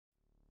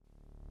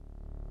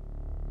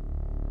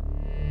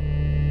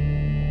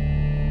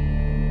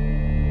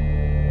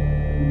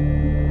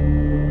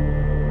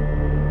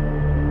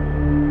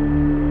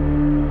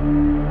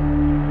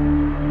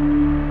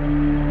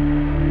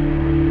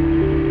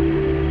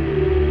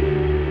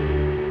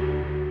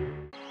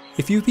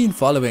If you've been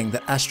following the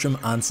Astrum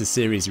Answer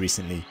series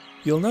recently,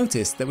 you'll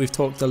notice that we've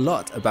talked a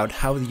lot about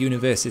how the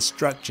universe is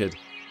structured.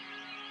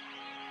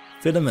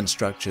 Filament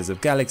structures of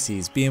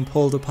galaxies being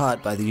pulled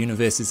apart by the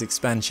universe's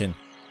expansion,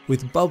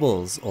 with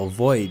bubbles or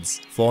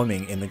voids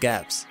forming in the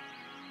gaps.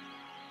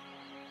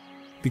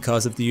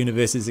 Because of the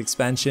universe's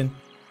expansion,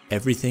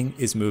 everything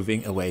is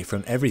moving away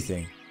from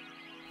everything.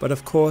 But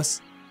of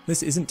course,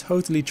 this isn't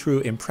totally true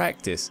in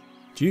practice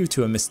due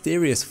to a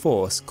mysterious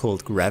force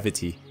called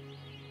gravity.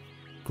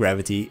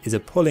 Gravity is a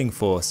pulling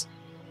force,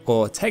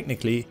 or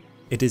technically,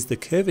 it is the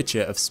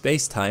curvature of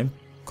space-time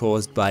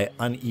caused by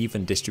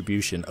uneven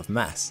distribution of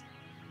mass.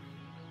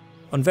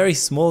 On very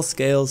small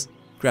scales,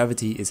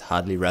 gravity is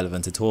hardly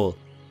relevant at all.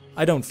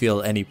 I don't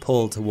feel any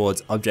pull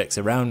towards objects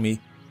around me,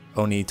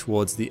 only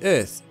towards the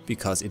Earth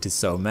because it is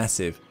so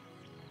massive.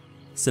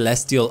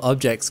 Celestial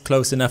objects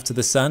close enough to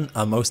the Sun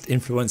are most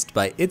influenced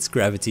by its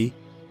gravity,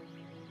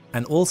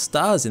 and all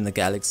stars in the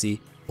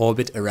galaxy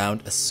orbit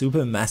around a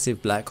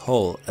supermassive black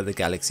hole at the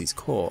galaxy's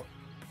core.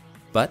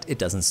 But it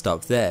doesn't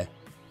stop there.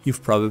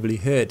 You've probably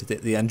heard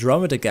that the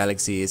Andromeda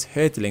galaxy is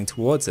hurtling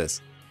towards us.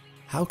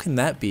 How can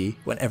that be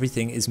when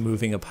everything is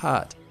moving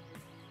apart?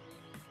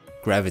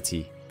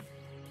 Gravity.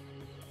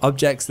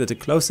 Objects that are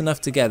close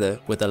enough together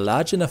with a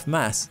large enough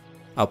mass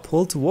are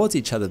pulled towards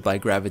each other by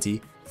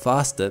gravity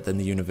faster than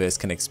the universe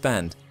can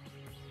expand.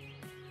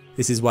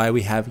 This is why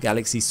we have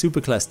galaxy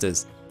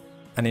superclusters,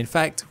 and in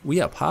fact we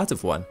are part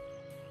of one.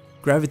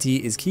 Gravity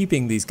is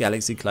keeping these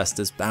galaxy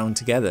clusters bound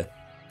together,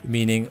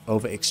 meaning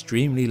over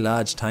extremely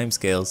large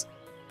timescales,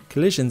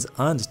 collisions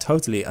aren't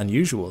totally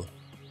unusual.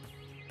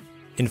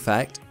 In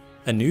fact,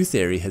 a new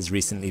theory has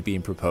recently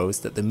been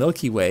proposed that the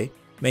Milky Way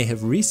may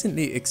have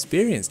recently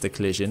experienced a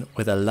collision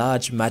with a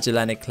large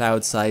Magellanic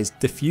Cloud-sized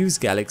diffuse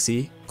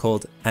galaxy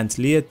called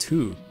Antlia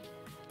II.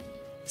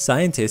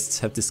 Scientists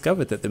have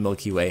discovered that the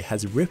Milky Way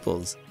has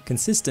ripples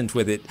consistent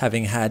with it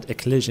having had a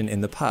collision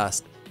in the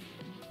past,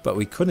 but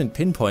we couldn't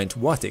pinpoint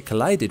what it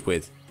collided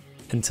with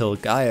until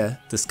Gaia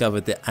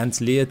discovered the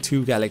Antlia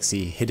II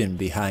galaxy hidden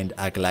behind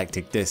our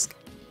galactic disk.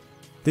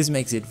 This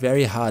makes it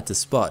very hard to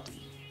spot,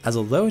 as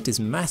although it is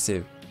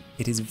massive,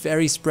 it is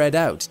very spread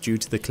out due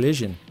to the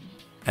collision,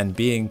 and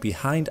being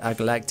behind our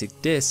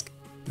galactic disk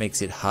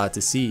makes it hard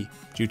to see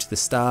due to the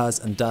stars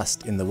and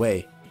dust in the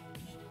way.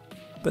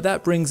 But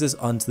that brings us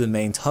on to the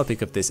main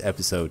topic of this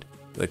episode,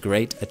 the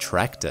Great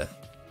Attractor.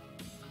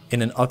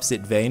 In an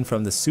opposite vein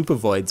from the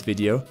supervoids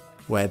video,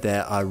 where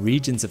there are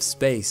regions of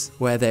space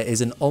where there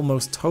is an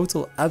almost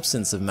total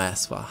absence of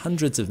mass for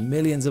hundreds of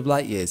millions of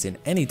light years in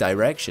any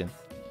direction,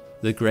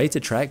 the Great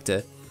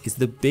Attractor is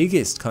the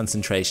biggest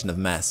concentration of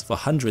mass for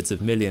hundreds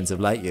of millions of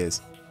light years.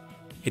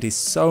 It is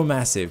so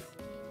massive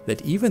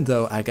that even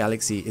though our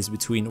galaxy is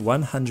between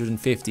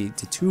 150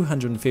 to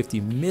 250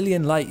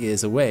 million light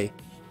years away,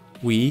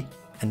 we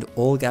and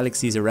all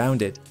galaxies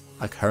around it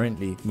are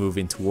currently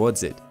moving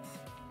towards it.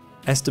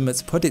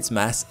 Estimates put its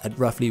mass at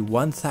roughly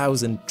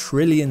 1,000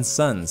 trillion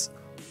suns,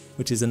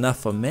 which is enough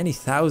for many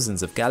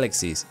thousands of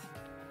galaxies.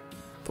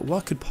 But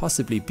what could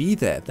possibly be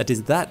there that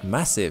is that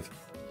massive?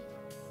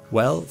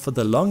 Well, for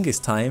the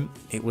longest time,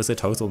 it was a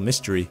total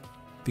mystery,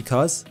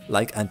 because,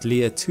 like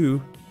Antlia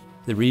II,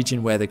 the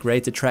region where the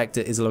Great Attractor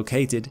is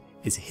located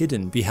is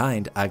hidden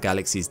behind our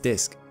galaxy's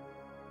disk.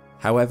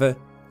 However,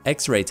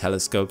 X-ray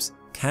telescopes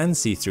can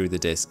see through the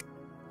disk,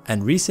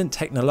 and recent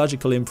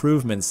technological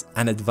improvements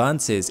and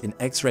advances in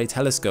X-ray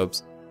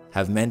telescopes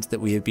have meant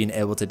that we have been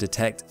able to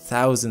detect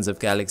thousands of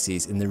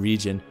galaxies in the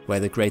region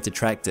where the Great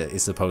Attractor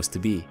is supposed to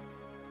be.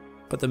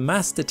 But the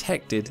mass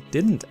detected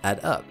didn't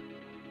add up.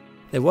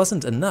 There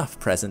wasn't enough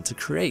present to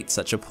create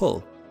such a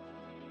pull.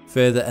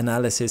 Further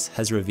analysis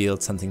has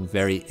revealed something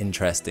very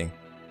interesting,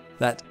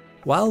 that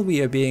while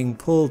we are being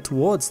pulled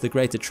towards the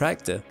Great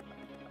Attractor,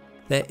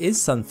 there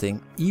is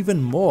something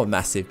even more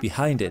massive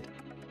behind it,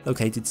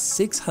 located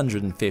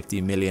 650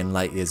 million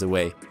light years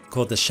away,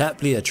 called the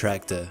Shapley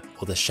Attractor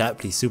or the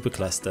Shapley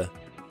Supercluster.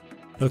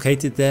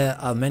 Located there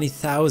are many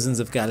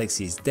thousands of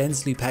galaxies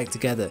densely packed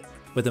together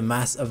with a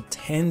mass of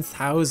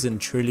 10,000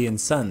 trillion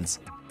suns,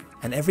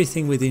 and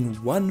everything within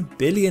 1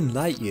 billion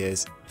light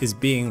years is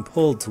being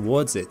pulled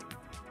towards it.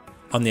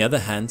 On the other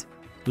hand,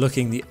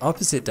 looking the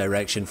opposite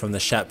direction from the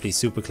Shapley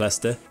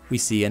Supercluster, we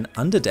see an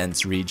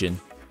underdense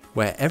region,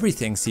 where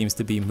everything seems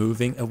to be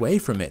moving away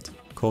from it,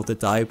 called the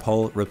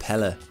dipole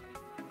repeller.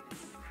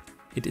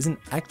 It isn't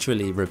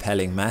actually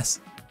repelling mass,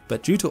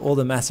 but due to all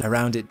the mass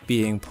around it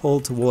being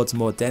pulled towards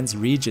more dense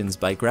regions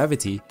by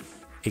gravity,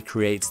 it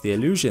creates the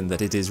illusion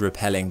that it is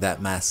repelling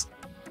that mass.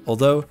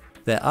 Although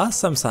there are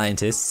some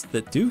scientists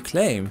that do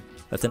claim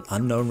that an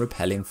unknown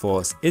repelling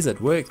force is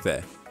at work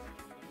there.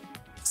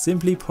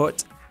 Simply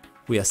put,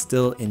 we are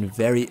still in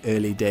very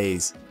early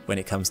days when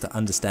it comes to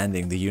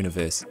understanding the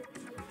universe.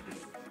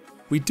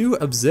 We do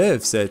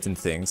observe certain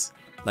things,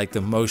 like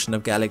the motion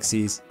of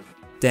galaxies,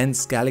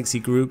 dense galaxy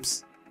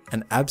groups,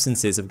 and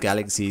absences of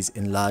galaxies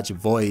in large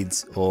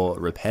voids or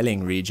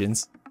repelling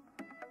regions.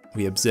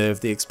 We observe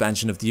the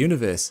expansion of the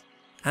universe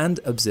and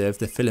observe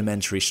the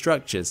filamentary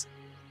structures.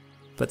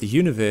 But the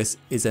universe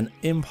is an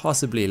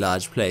impossibly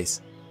large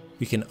place,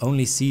 We can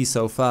only see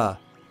so far,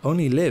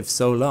 only live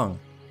so long.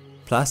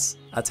 Plus,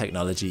 our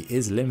technology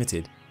is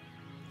limited.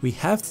 We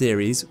have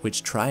theories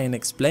which try and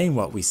explain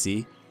what we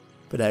see,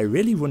 but I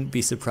really wouldn't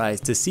be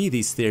surprised to see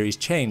these theories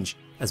change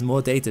as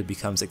more data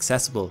becomes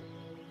accessible.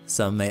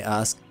 Some may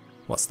ask,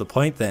 what's the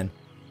point then?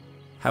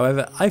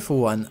 However, I for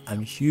one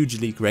am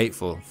hugely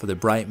grateful for the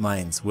bright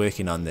minds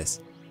working on this,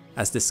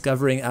 as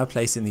discovering our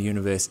place in the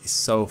universe is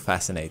so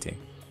fascinating.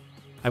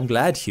 I'm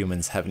glad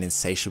humans have an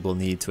insatiable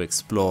need to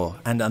explore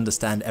and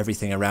understand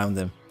everything around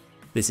them.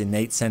 This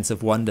innate sense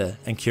of wonder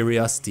and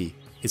curiosity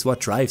is what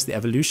drives the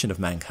evolution of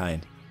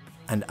mankind,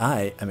 and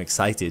I am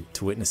excited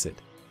to witness it.